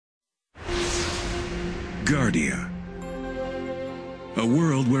Guardia. A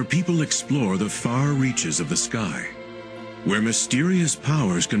world where people explore the far reaches of the sky, where mysterious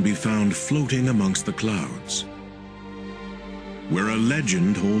powers can be found floating amongst the clouds, where a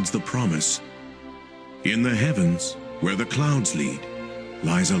legend holds the promise. In the heavens, where the clouds lead,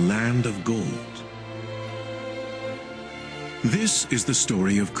 lies a land of gold. This is the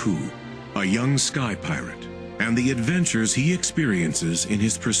story of Coud, a young sky pirate, and the adventures he experiences in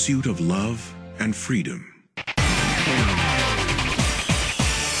his pursuit of love and freedom.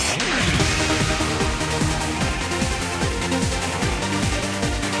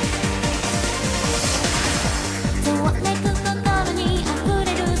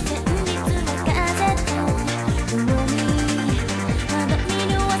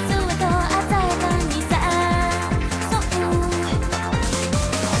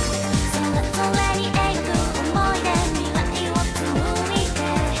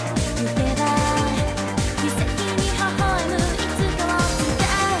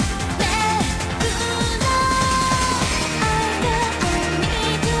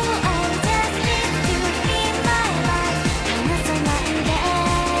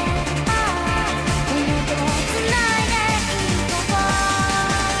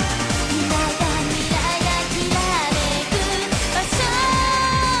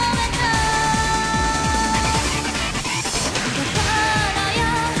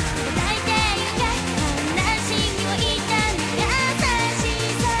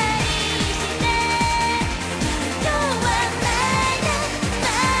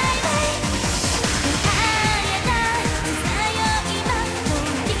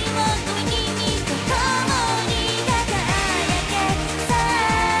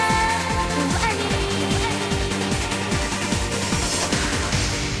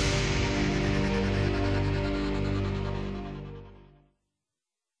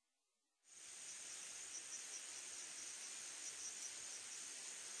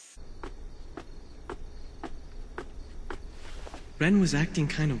 Ren was acting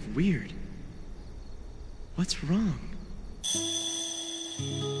kind of weird. What's wrong?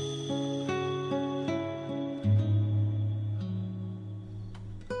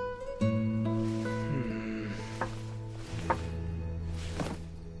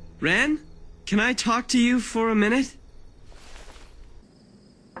 Ren? Can I talk to you for a minute?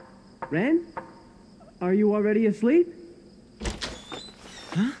 Ren? Are you already asleep?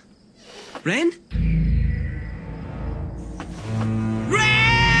 Huh? Ren?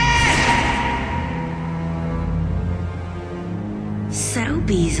 So,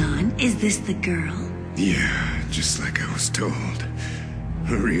 Beazon, is this the girl? Yeah, just like I was told.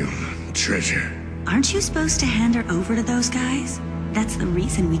 A real treasure. Aren't you supposed to hand her over to those guys? That's the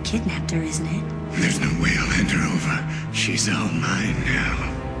reason we kidnapped her, isn't it? There's no way I'll hand her over. She's all mine now.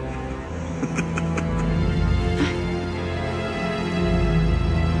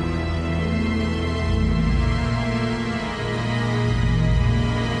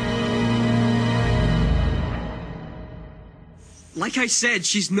 Like I said,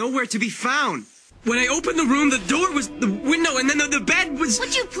 she's nowhere to be found. When I opened the room, the door was the window, and then the bed was...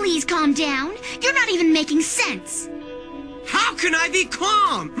 Would you please calm down? You're not even making sense. How can I be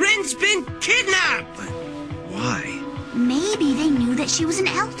calm? Ren's been kidnapped! But why? Maybe they knew that she was an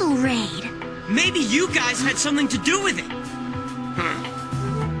Eldel raid. Maybe you guys had something to do with it.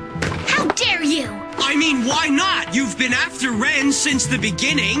 How dare you! I mean, why not? You've been after Ren since the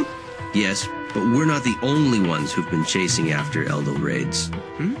beginning. Yes, but we're not the only ones who've been chasing after Eldel raids.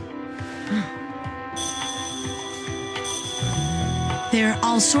 There are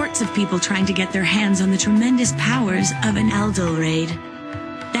all sorts of people trying to get their hands on the tremendous powers of an Eldel raid.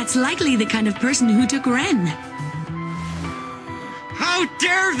 That's likely the kind of person who took Ren. How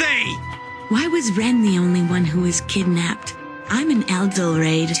dare they! Why was Ren the only one who was kidnapped? I'm an Eldel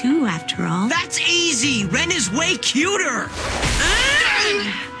raid too, after all. That's easy! Ren is way cuter!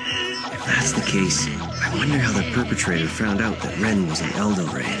 If that's the case, I wonder how the perpetrator found out that Ren was an Eldel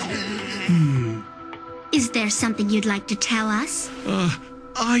raid. Is there something you'd like to tell us?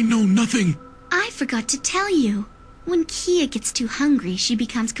 I know nothing. I forgot to tell you. When Kuea gets too hungry, she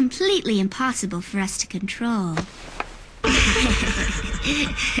becomes completely impossible for us to control.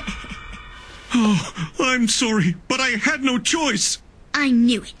 Oh, I'm sorry, but I had no choice. I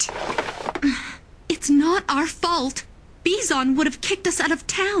knew it. It's not our fault. Beazon would have kicked us out of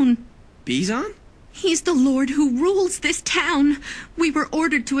town. Beazon? He's the lord who rules this town. We were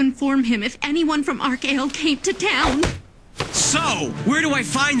ordered to inform him if anyone from Archale came to town. So, where do I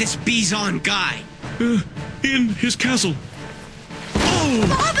find this Beazon guy? In his castle. Oh!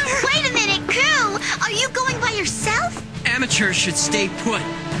 Father! Wait a minute, Kuea! Are you going by yourself? Amateurs should stay put.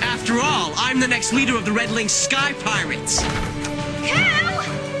 After all, I'm the next leader of the Red Link Sky Pirates. Cow!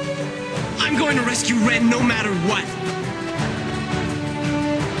 I'm going to rescue Ren no matter what.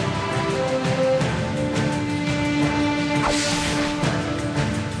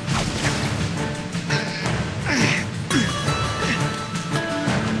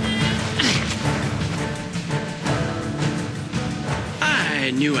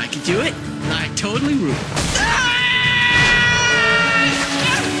 I knew I could do it. I totally ruled.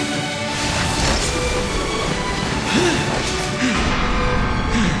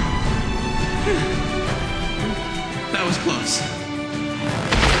 That was close.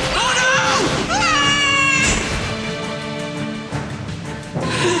 Oh no!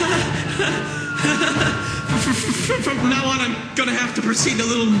 From now on, I'm gonna have to proceed a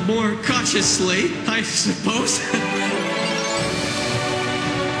little more cautiously, I suppose.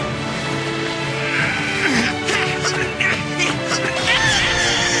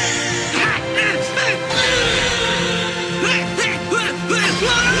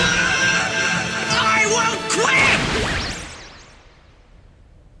 I won't quit!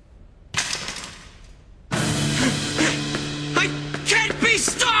 I can't be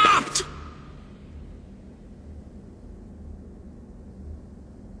stopped!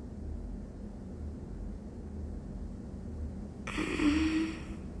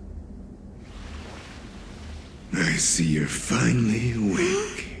 I see you're finally awake.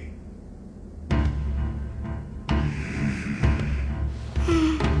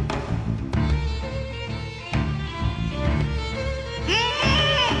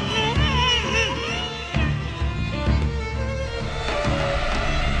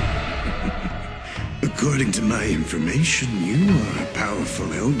 According to my information, you are a powerful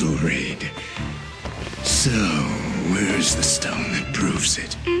Eldorade. So, where's the stone that proves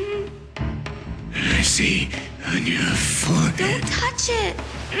it? I see on your forehead. Don't touch it!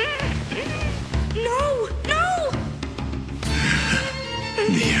 No! No!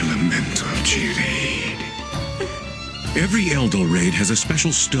 The Erementar Gerad. Every Eldorade has a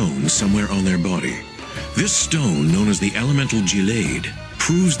special stone somewhere on their body. This stone, known as the Elemental Gerad,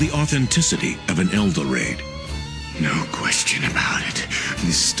 proves the authenticity of an Eldorade. No question about it.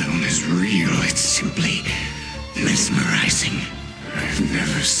 This stone is real. It's simply mesmerizing. I've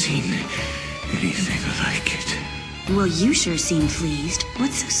never seen anything like it. Well, you sure seem pleased.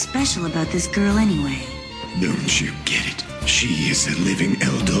 What's so special about this girl anyway? Don't you get it? She is a living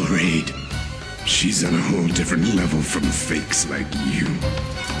Eldorade. She's on a whole different level from fakes like you.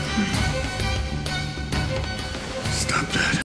 Stop that.